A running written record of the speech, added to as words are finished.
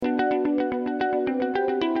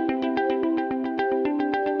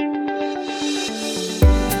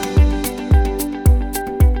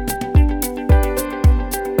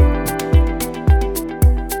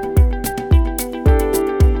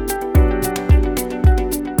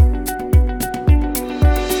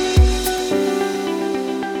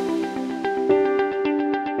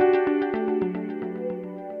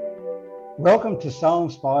Welcome to Soul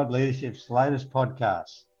Inspired Leadership's latest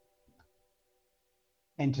podcast.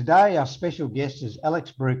 And today our special guest is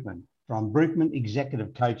Alex Bruckman from Bruckman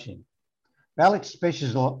Executive Coaching. Alex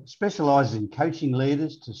specialises in coaching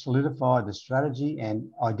leaders to solidify the strategy and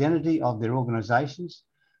identity of their organisations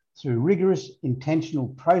through rigorous intentional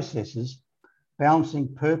processes,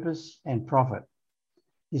 balancing purpose and profit.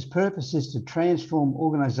 His purpose is to transform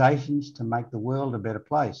organisations to make the world a better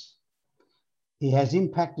place. He has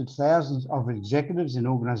impacted thousands of executives in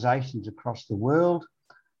organisations across the world,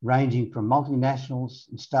 ranging from multinationals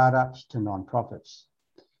and startups to non-profits.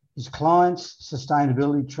 His clients'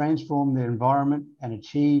 sustainability transform their environment and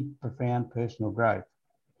achieve profound personal growth.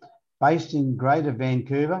 Based in Greater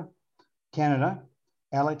Vancouver, Canada,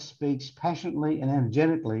 Alex speaks passionately and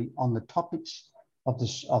energetically on the topics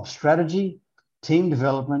of strategy, team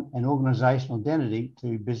development and organisational identity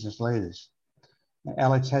to business leaders.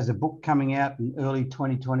 Alex has a book coming out in early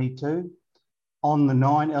 2022 on the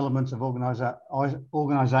 9 elements of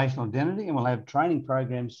organisational identity, and we'll have training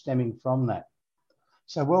programs stemming from that.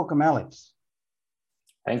 So welcome, Alex.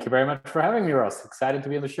 Thank you very much for having me, Ross. Excited to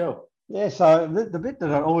be on the show. Yeah, so the bit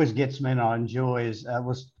that always gets me and I enjoy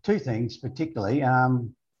was 2 things particularly,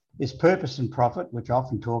 is purpose and profit, which I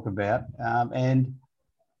often talk about, and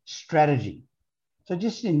strategy. So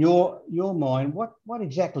just in your mind, what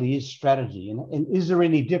exactly is strategy? And is there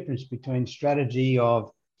any difference between strategy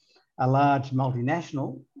of a large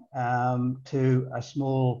multinational to a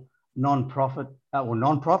small non-profit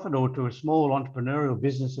or to a small entrepreneurial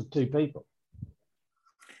business of 2 people?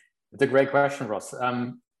 It's a great question, Ross.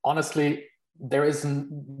 Honestly, there is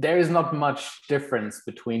not much difference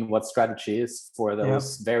between what strategy is for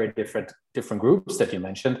those very different groups that you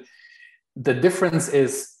mentioned. The difference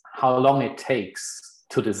is how long it takes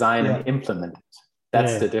to design and implement it.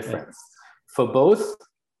 That's the difference. For both,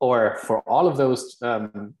 or for all of those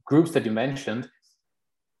groups that you mentioned,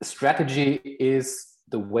 strategy is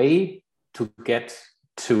the way to get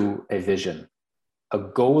to a vision, a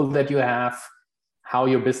goal that you have, how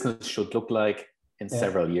your business should look like in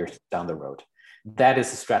several years down the road. That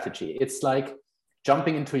is a strategy. It's like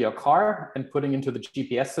jumping into your car and putting into the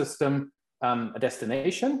GPS system a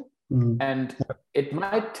destination. And it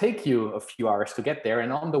might take you a few hours to get there.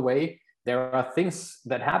 And on the way, there are things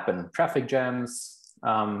that happen, traffic jams,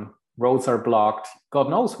 roads are blocked, God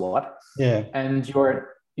knows what. Yeah. And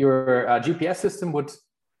your GPS system would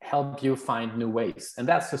help you find new ways. And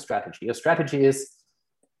that's the strategy. A strategy is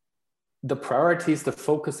the priorities, the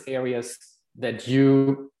focus areas that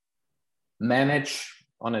you manage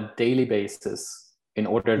on a daily basis in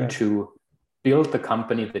order to build the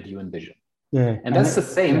company that you envision. Yeah, and that's the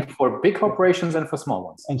same for big corporations and for small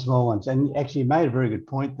ones. And actually, you made a very good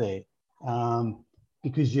point there,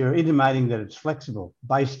 because you're intimating that it's flexible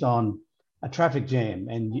based on a traffic jam,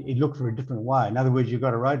 and you look for a different way. In other words, you've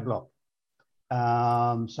got a roadblock,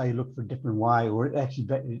 so you look for a different way, or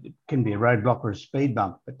actually it can be a roadblock or a speed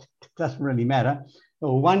bump, but it doesn't really matter.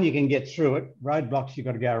 Well, one, you can get through it. Roadblocks, you've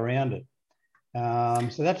got to go around it.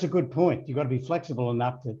 So that's a good point. You've got to be flexible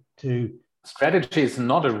enough to strategy is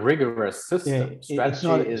not a rigorous system. Strategy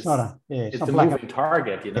is a moving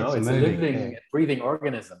target, you know, it's a living, breathing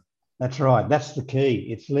organism. That's right. That's the key.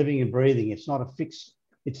 It's living and breathing. It's not a fixed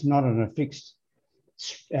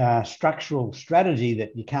structural strategy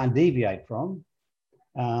that you can't deviate from.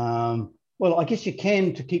 Well, I guess you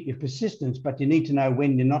can to keep your persistence, but you need to know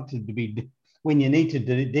when you need to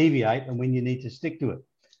deviate and when you need to stick to it.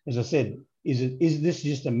 As I said, is this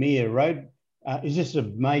just a mere road? Is this a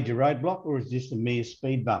major roadblock or is this a mere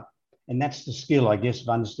speed bump? And that's the skill, I guess, of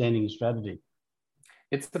understanding strategy.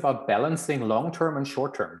 It's about balancing long-term and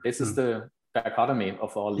short-term. This is the dichotomy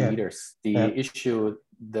of all leaders. The issue,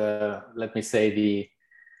 let me say,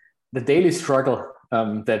 the daily struggle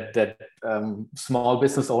that small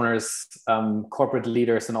business owners, corporate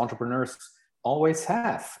leaders, and entrepreneurs always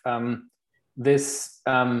have. This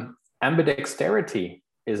ambidexterity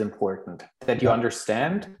is important, that you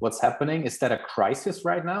understand what's happening. Is that a crisis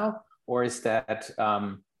right now, or is that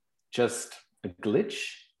just a glitch?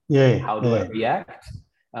 How do I react?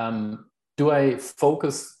 Do I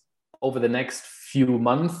focus over the next few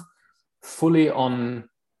months fully on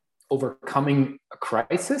overcoming a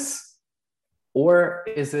crisis, or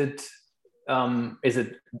is it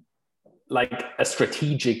like a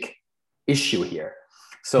strategic issue here?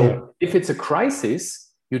 So if it's a crisis,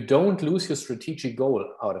 you don't lose your strategic goal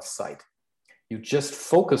out of sight. You just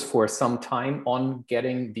focus for some time on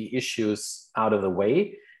getting the issues out of the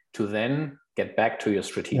way to then get back to your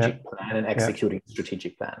strategic plan and executing the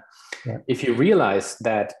strategic plan. If you realize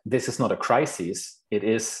that this is not a crisis, it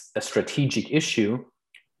is a strategic issue,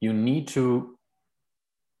 you need to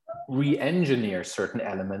re-engineer certain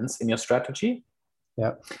elements in your strategy.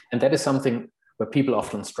 Yeah. And that is something where people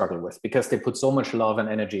often struggle with, because they put so much love and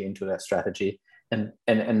energy into their strategy,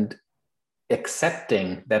 and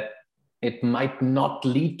accepting that it might not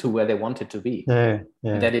lead to where they want it to be.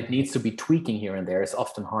 That it needs to be tweaking here and there is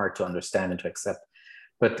often hard to understand and to accept.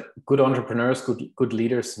 But good entrepreneurs, good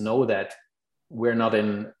leaders know that we're not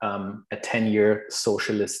in a 10-year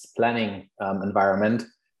socialist planning environment,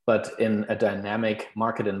 but in a dynamic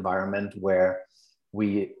market environment where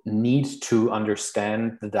we need to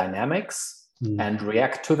understand the dynamics and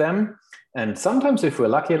react to them. And sometimes, if we're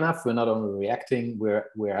lucky enough, we're not only reacting,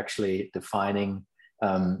 we're actually defining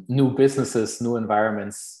new businesses, new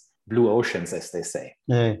environments, blue oceans, as they say.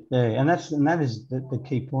 Yeah, and that is the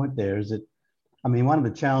key point there. Is that, I mean, one of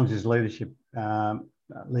the challenges leadership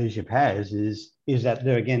has is that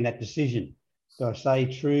there again, that decision. Do I stay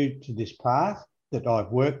true to this path that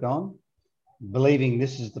I've worked on, believing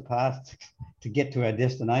this is the path to get to our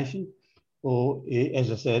destination, or,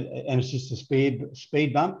 as I said, and it's just a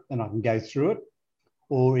speed bump and I can go through it,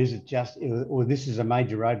 or is it just, or this is a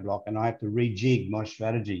major roadblock and I have to rejig my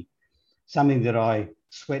strategy, something that I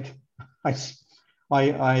sweat,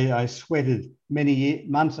 I sweated many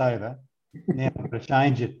months over. Now I'm going to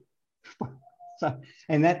change it. So,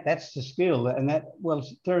 and that's the skill, and that, well,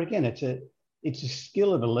 there again, it's a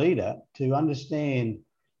skill of a leader to understand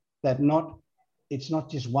that it's not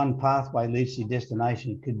just one pathway leads to your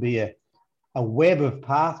destination. It could be a web of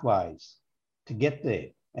pathways to get there,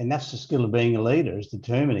 and that's the skill of being a leader, is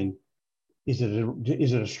determining, is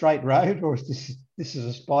it a straight road, or is this is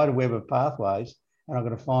a spider web of pathways, and I've got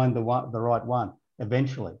to find the right one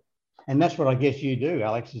eventually. And that's what I guess you do,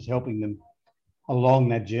 Alex, is helping them along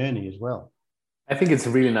that journey as well. I think it's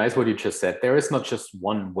really nice what you just said. There is not just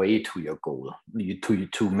one way to your goal,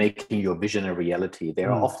 to making your vision a reality.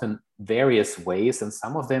 There are often various ways, and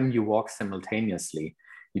some of them you walk simultaneously.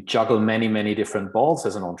 You juggle many, many different balls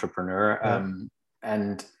as an entrepreneur.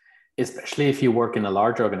 And especially if you work in a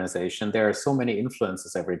large organization, there are so many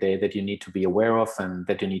influences every day that you need to be aware of and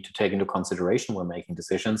that you need to take into consideration when making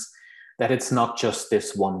decisions, that it's not just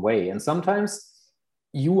this one way. And sometimes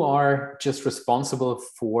you are just responsible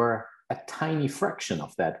for a tiny fraction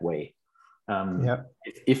of that way.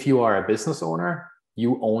 If you are a business owner,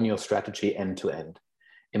 you own your strategy end to end.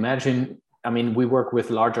 Imagine, I mean, we work with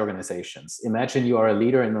large organizations. Imagine you are a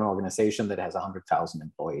leader in an organization that has 100,000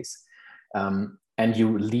 employees, and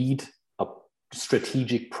you lead a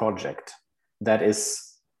strategic project that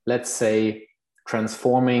is, let's say,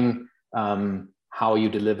 transforming how you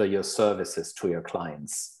deliver your services to your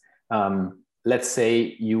clients. Let's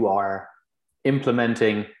say you are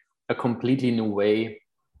implementing a completely new way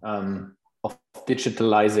of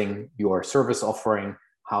digitalizing your service offering,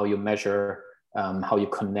 how you measure, how you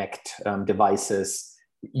connect devices,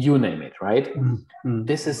 you name it, right?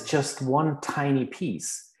 This is just one tiny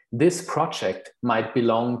piece. This project might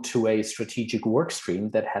belong to a strategic work stream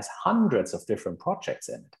that has hundreds of different projects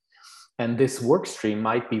in it. And this work stream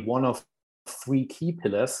might be one of 3 key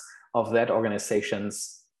pillars of that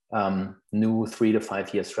organization's new 3 to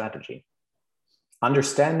 5 year strategy.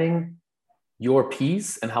 Understanding your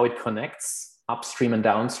piece and how it connects upstream and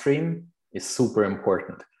downstream is super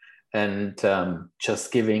important. And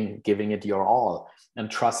just giving it your all,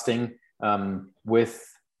 and trusting with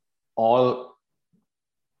all,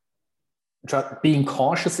 being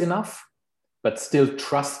cautious enough, but still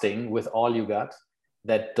trusting with all you got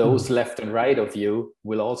that those left and right of you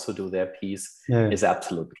will also do their piece is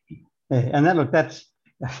absolutely key. And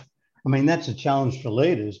that's a challenge for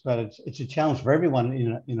leaders, but it's a challenge for everyone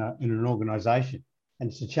in an organization. And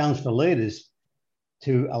it's a challenge for leaders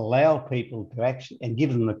to allow people to actually, and give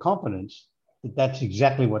them the confidence that that's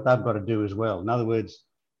exactly what they've got to do as well. In other words,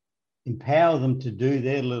 empower them to do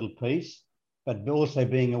their little piece, but also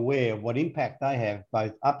being aware of what impact they have,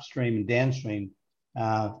 both upstream and downstream,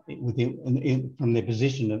 from their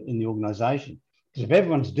position in the organisation. Because if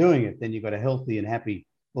everyone's doing it, then you've got a healthy and happy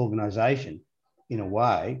organisation in a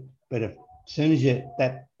way. But as soon as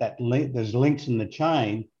there's links in the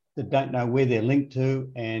chain that don't know where they're linked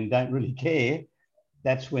to and don't really care,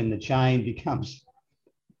 that's when the chain becomes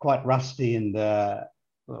quite rusty and,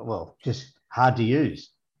 just hard to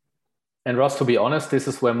use. And Ross, to be honest, this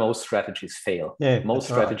is where most strategies fail. Most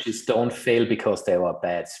strategies don't fail because they were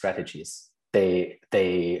bad strategies.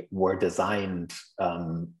 They were designed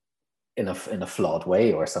in a flawed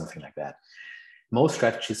way or something like that. Most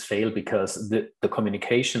strategies fail because the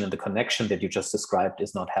communication and the connection that you just described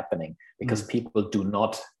is not happening, because people do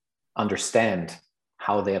not understand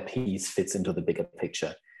how their piece fits into the bigger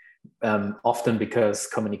picture. often because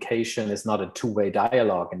communication is not a two-way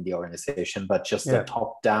dialogue in the organization, but just a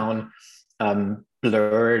top-down,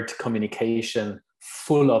 blurred communication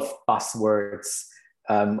full of buzzwords,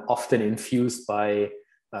 often infused by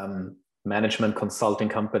management consulting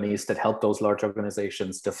companies that help those large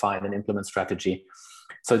organizations define and implement strategy.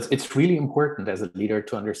 So it's really important as a leader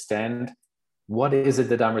to understand, what is it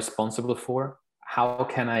that I'm responsible for? How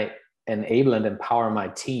can I enable and empower my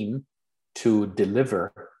team to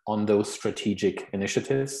deliver on those strategic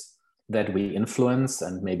initiatives that we influence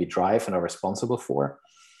and maybe drive and are responsible for?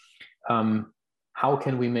 How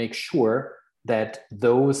can we make sure that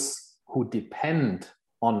those who depend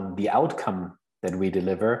on the outcome that we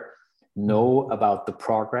deliver know about the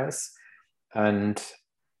progress? And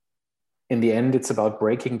in the end, it's about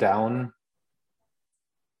breaking down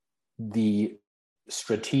the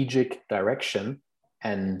strategic direction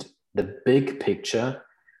and the big picture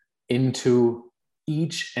into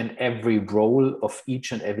each and every role of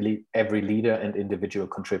each and every leader and individual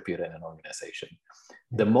contributor in an organization.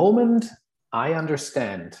 The moment I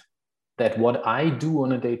understand that what I do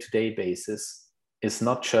on a day-to-day basis is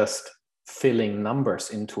not just filling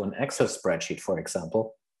numbers into an Excel spreadsheet, for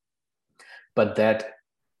example, but that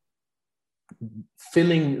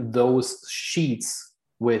filling those sheets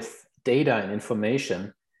with data and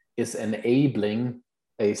information is enabling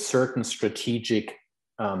a certain strategic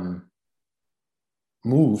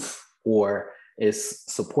move, or is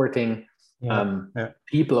supporting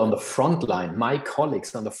people on the front line, my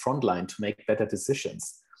colleagues on the front line, to make better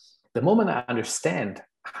decisions. The moment I understand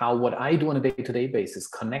how what I do on a day-to-day basis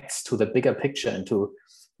connects to the bigger picture and to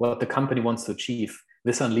what the company wants to achieve,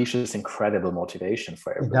 this unleashes incredible motivation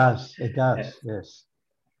for everyone. It does, yes.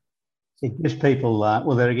 It gives people,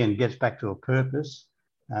 well, that again gets back to a purpose.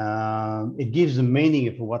 It gives them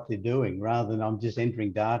meaning for what they're doing, rather than I'm just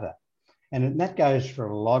entering data. And that goes for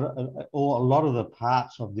a lot of the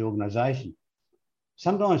parts of the organization.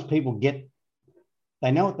 Sometimes people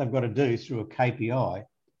they know what they've got to do through a KPI,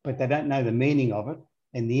 but they don't know the meaning of it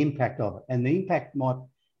and the impact of it. And the impact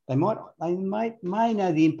they may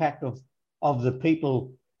know the impact of the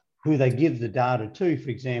people who they give the data to, for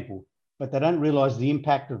example, but they don't realize the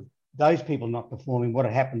impact of those people not performing, what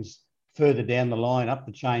happens further down the line, up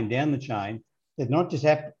the chain, down the chain. They're not just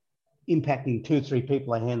impacting 2 or 3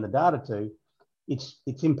 people they hand the data to, it's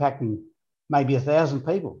impacting maybe 1,000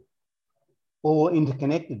 people, all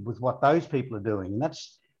interconnected with what those people are doing. And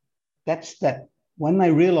that's that. When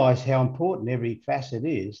they realize how important every facet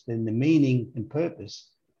is, then the meaning and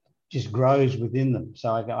purpose just grows within them. So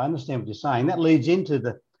I understand what you're saying. That leads into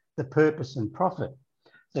the purpose and profit.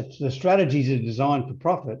 That the strategies are designed for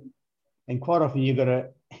profit, and quite often you've got to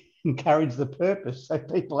encourage the purpose so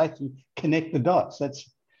people actually connect the dots.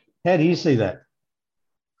 How do you see that?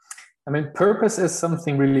 I mean, purpose is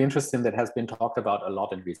something really interesting that has been talked about a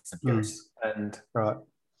lot in recent years. And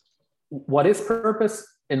what is purpose?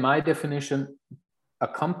 In my definition, a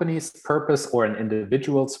company's purpose or an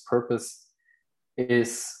individual's purpose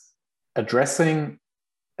is addressing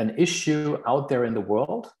an issue out there in the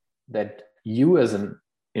world that you as an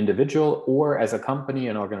individual or as a company,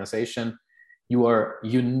 an organization, you are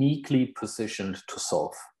uniquely positioned to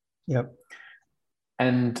solve. Yep.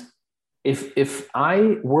 And if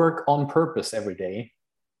I work on purpose every day,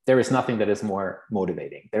 there is nothing that is more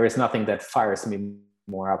motivating. There is nothing that fires me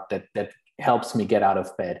more up, that helps me get out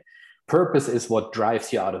of bed. Purpose is what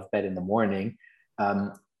drives you out of bed in the morning.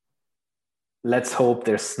 Let's hope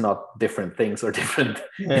there's not different things or different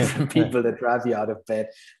people that drive you out of bed.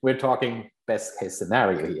 We're talking best case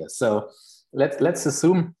scenario here. So let's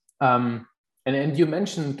assume, and you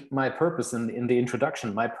mentioned my purpose in the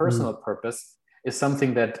introduction. My personal purpose is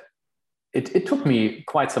something that it took me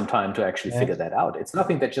quite some time to actually figure that out. It's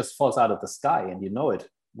nothing that just falls out of the sky and you know it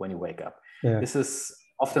when you wake up. This is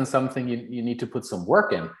often something you need to put some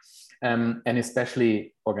work in. And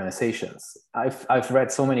especially organizations. I've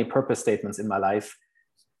read so many purpose statements in my life.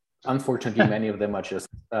 Unfortunately, many of them are just...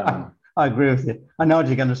 I agree with you. I know what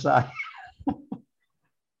you're going to say.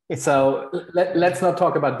 So let's not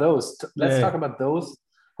talk about those. Let's talk about those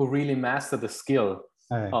who really master the skill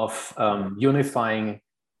of unifying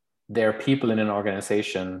their people in an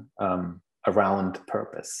organization around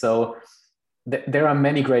purpose. So there are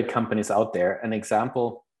many great companies out there. An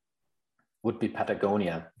example would be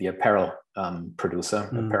Patagonia, the apparel producer,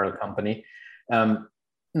 apparel company.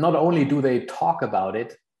 Not only do they talk about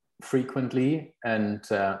it frequently and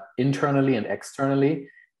internally and externally,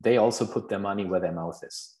 they also put their money where their mouth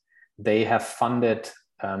is. They have funded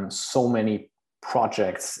so many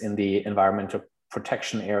projects in the environmental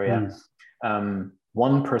protection area.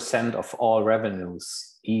 1% of all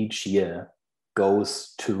revenues each year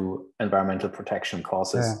goes to environmental protection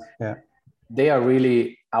causes. Yeah. They are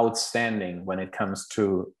really outstanding when it comes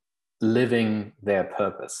to living their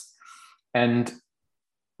purpose. And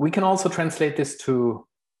we can also translate this to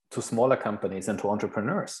smaller companies and to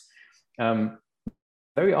entrepreneurs.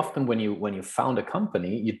 Very often when you found a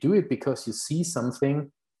company, you do it because you see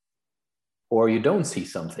something or you don't see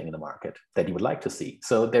something in the market that you would like to see.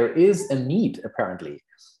 So there is a need, apparently.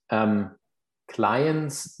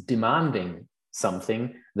 Clients demanding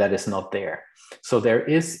something that is not there. So there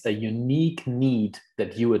is a unique need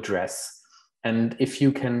that you address. And if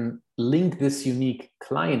you can link this unique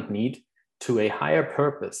client need to a higher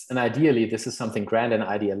purpose, and ideally this is something grand and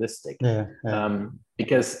idealistic,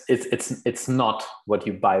 because it's not what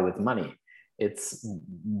you buy with money. It's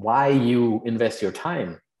why you invest your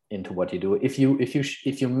time into what you do. If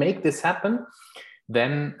you make this happen,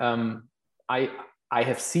 then I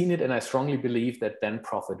have seen it, and I strongly believe that then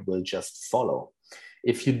profit will just follow.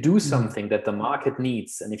 If you do something that the market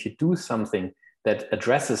needs, and if you do something that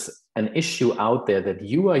addresses an issue out there that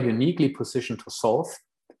you are uniquely positioned to solve,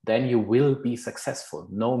 then you will be successful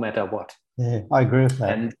no matter what. Yeah, I agree with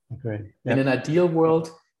that. And in an ideal world,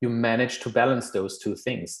 you manage to balance those two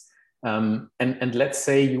things. And let's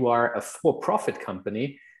say you are a for-profit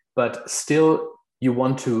company, but still you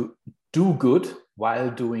want to do good while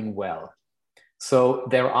doing well. So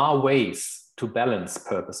there are ways to balance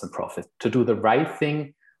purpose and profit, to do the right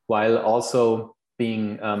thing while also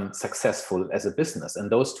being successful as a business. And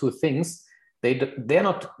those two things, they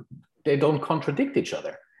don't contradict each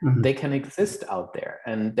other. Mm-hmm. They can exist out there.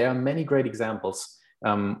 And there are many great examples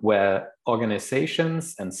where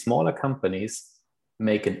organizations and smaller companies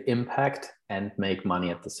make an impact and make money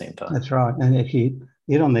at the same time. That's right. And if you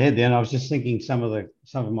hit on the head then, I was just thinking some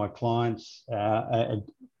of my clients, as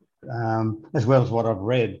well as what I've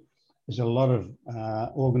read, there's a lot of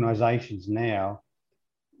organizations now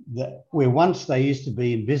that where once they used to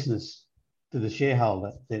be in business to the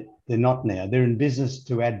shareholder, they're not now. They're in business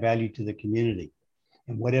to add value to the community,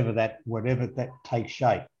 and whatever that takes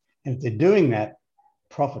shape. And if they're doing that,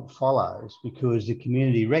 profit follows, because the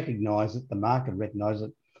community recognise it, the market recognises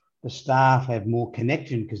it, the staff have more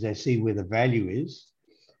connection because they see where the value is,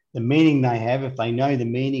 the meaning they have, if they know the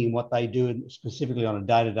meaning and what they do specifically on a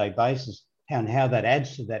day-to-day basis, and how that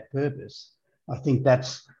adds to that purpose. I think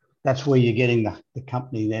that's where you're getting the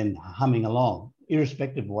company then humming along,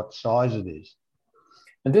 irrespective of what size it is.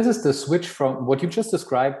 And this is the switch from what you just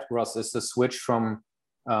described, Ross, is the switch from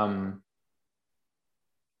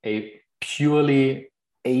a purely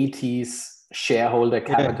 80s shareholder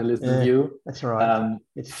capitalism view. That's right.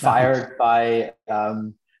 It's fired by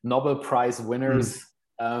Nobel Prize winners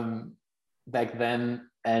back then,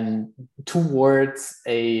 and towards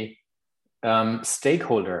a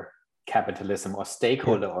stakeholder capitalism or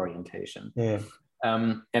stakeholder orientation.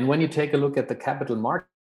 And when you take a look at the capital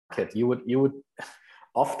market, you would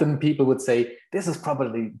often people would say this is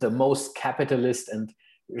probably the most capitalist and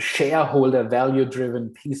shareholder value driven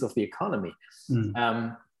piece of the economy.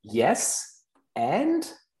 Yes, and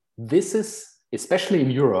this is, especially in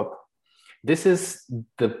Europe, this is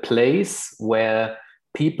the place where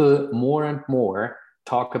people more and more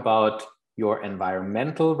talk about your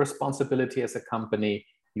environmental responsibility as a company,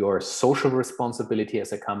 your social responsibility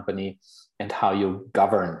as a company, and how you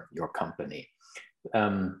govern your company.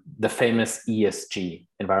 The famous ESG,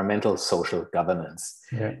 environmental social governance.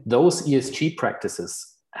 Those ESG practices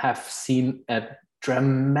have seen a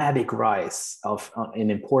dramatic rise in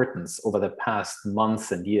importance over the past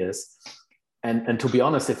months and years. And to be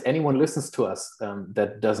honest, if anyone listens to us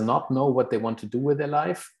that does not know what they want to do with their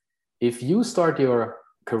life, if you start your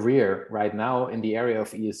career right now in the area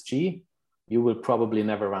of ESG, you will probably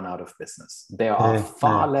never run out of business. There are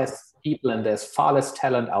far less people and there's far less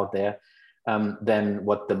talent out there than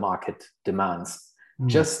what the market demands.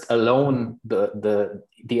 Just alone the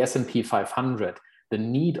S&P 500, the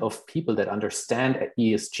need of people that understand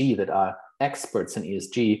ESG, that are experts in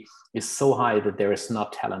ESG, is so high that there is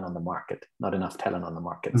not enough talent on the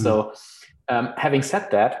market. So having said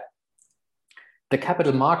that, the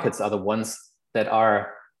capital markets are the ones that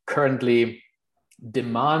are currently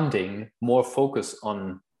demanding more focus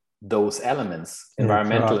on those elements,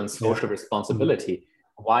 environmental and social responsibility.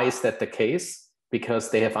 Why is that the case? Because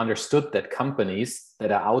they have understood that companies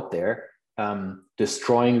that are out there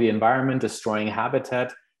destroying the environment, destroying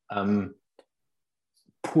habitat,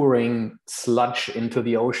 pouring sludge into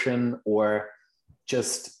the ocean, or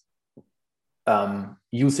just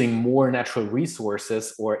using more natural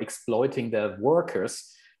resources or exploiting their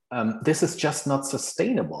workers, this is just not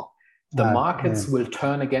sustainable. The markets will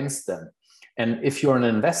turn against them. And if you're an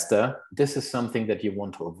investor, this is something that you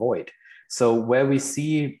want to avoid. So where we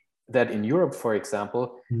see that in Europe, for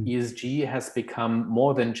example, ESG has become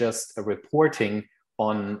more than just a reporting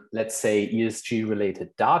on, let's say, ESG related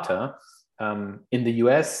data. In the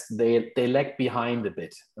US, they lag behind a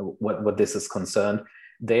bit what this is concerned.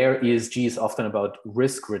 Their ESG is often about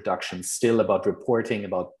risk reduction, still about reporting,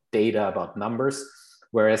 about data, about numbers.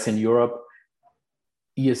 Whereas in Europe,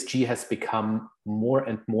 ESG has become more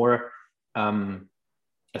and more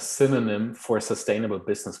a synonym for sustainable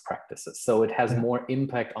business practices. So it has more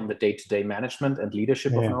impact on the day-to-day management and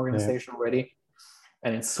leadership of an organization already.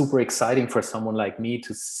 And it's super exciting for someone like me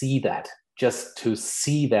to see that, just to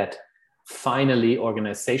see that finally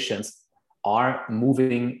organizations are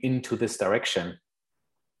moving into this direction.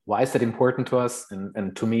 Why is that important to us?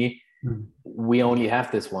 And to me, we only have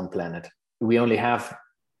this one planet. We only have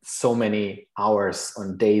so many hours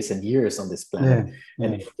on days and years on this planet.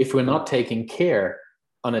 And if we're not taking care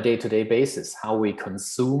on a day-to-day basis, how we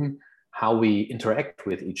consume, how we interact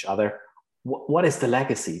with each other, what is the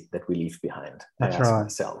legacy that we leave behind? That's right.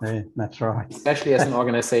 Myself. Yeah, that's right. Especially as an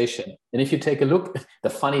organization. And if you take a look, the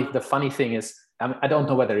funny thing is, I don't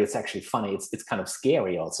know whether it's actually funny. It's kind of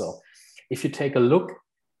scary also. If you take a look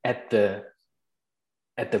at the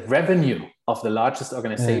revenue of the largest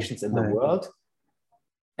organizations in the world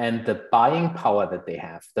and the buying power that they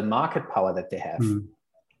have, the market power that they have,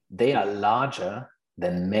 they are larger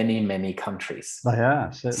than many countries. They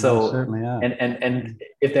are. Certainly are. And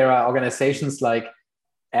if there are organizations like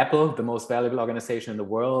Apple, the most valuable organization in the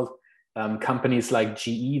world, companies like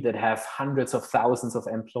GE that have hundreds of thousands of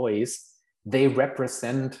employees, they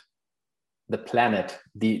represent the planet,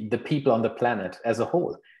 the people on the planet as a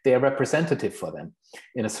whole. They are representative for them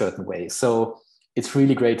in a certain way. So it's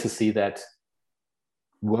really great to see that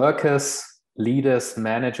workers, leaders,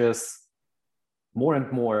 managers, more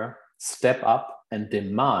and more step up and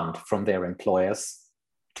demand from their employers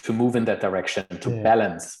to move in that direction, to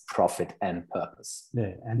balance profit and purpose.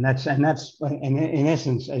 Yeah, and that's in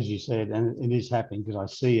essence, as you said, and it is happening because I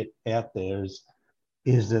see it out there,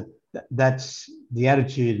 is that's the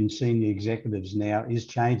attitude in senior executives now is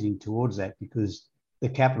changing towards that because the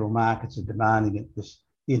capital markets are demanding it,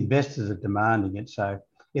 the investors are demanding it. So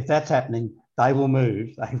if that's happening, they will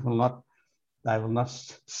move. They will not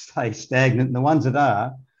stay stagnant. And the ones that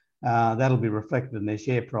are, that'll be reflected in their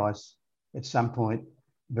share price at some point.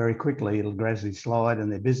 Very quickly, it'll gradually slide, and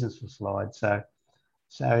their business will slide. So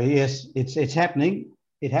yes, it's happening.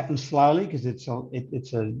 It happens slowly because it's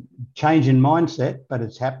a change in mindset, but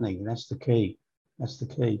it's happening, and that's the key. That's the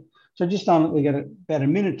key. So just on, we got about a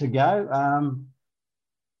minute to go.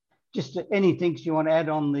 Just any things you want to add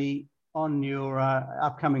on your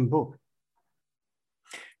upcoming book?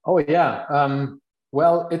 Oh yeah.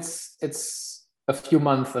 Well, it's a few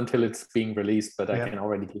months until it's being released, but I can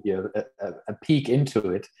already give you a peek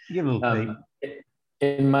into it. Give a little peek.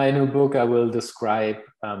 In my new book, I will describe,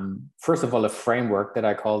 first of all, a framework that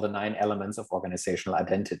I call the 9 elements of organizational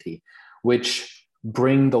identity, which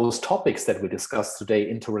bring those topics that we discussed today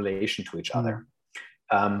into relation to each other.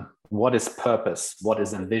 What is purpose? What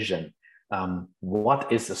is a vision?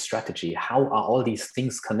 What is a strategy? How are all these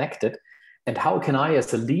things connected? And how can I,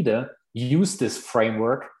 as a leader, use this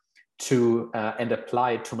framework to and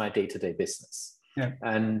apply it to my day-to-day business?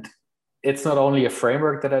 And it's not only a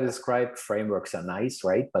framework that I described. Frameworks are nice,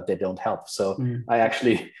 right? But they don't help. So I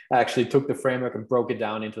actually took the framework and broke it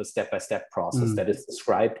down into a step-by-step process that is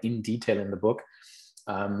described in detail in the book,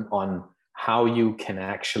 on how you can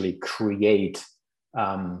actually create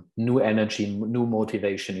new energy, new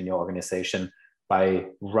motivation in your organization by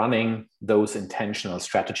running those intentional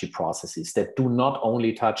strategy processes that do not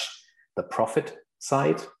only touch the profit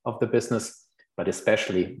side of the business, but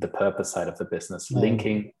especially the purpose side of the business,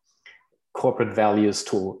 linking corporate values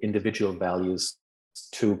to individual values,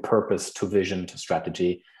 to purpose, to vision, to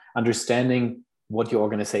strategy, understanding what your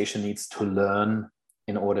organization needs to learn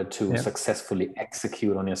in order to successfully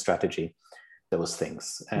execute on your strategy, those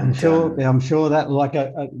things. And I'm sure that, like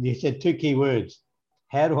you said, 2 key words.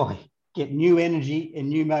 How do I get new energy and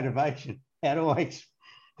new motivation? How do I,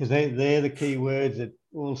 because they're the key words that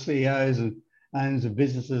all CEOs and owners of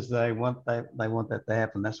businesses, they want that to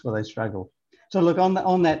happen. That's where they struggle. So look,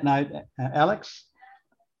 on that note, Alex,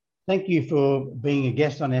 thank you for being a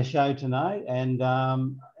guest on our show tonight. And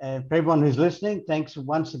for everyone who's listening, thanks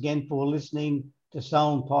once again for listening to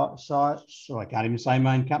I can't even say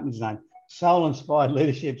my own company's name, Soul Inspired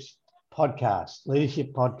Leadership Podcast.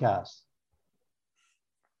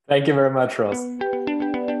 Thank you very much, Ross.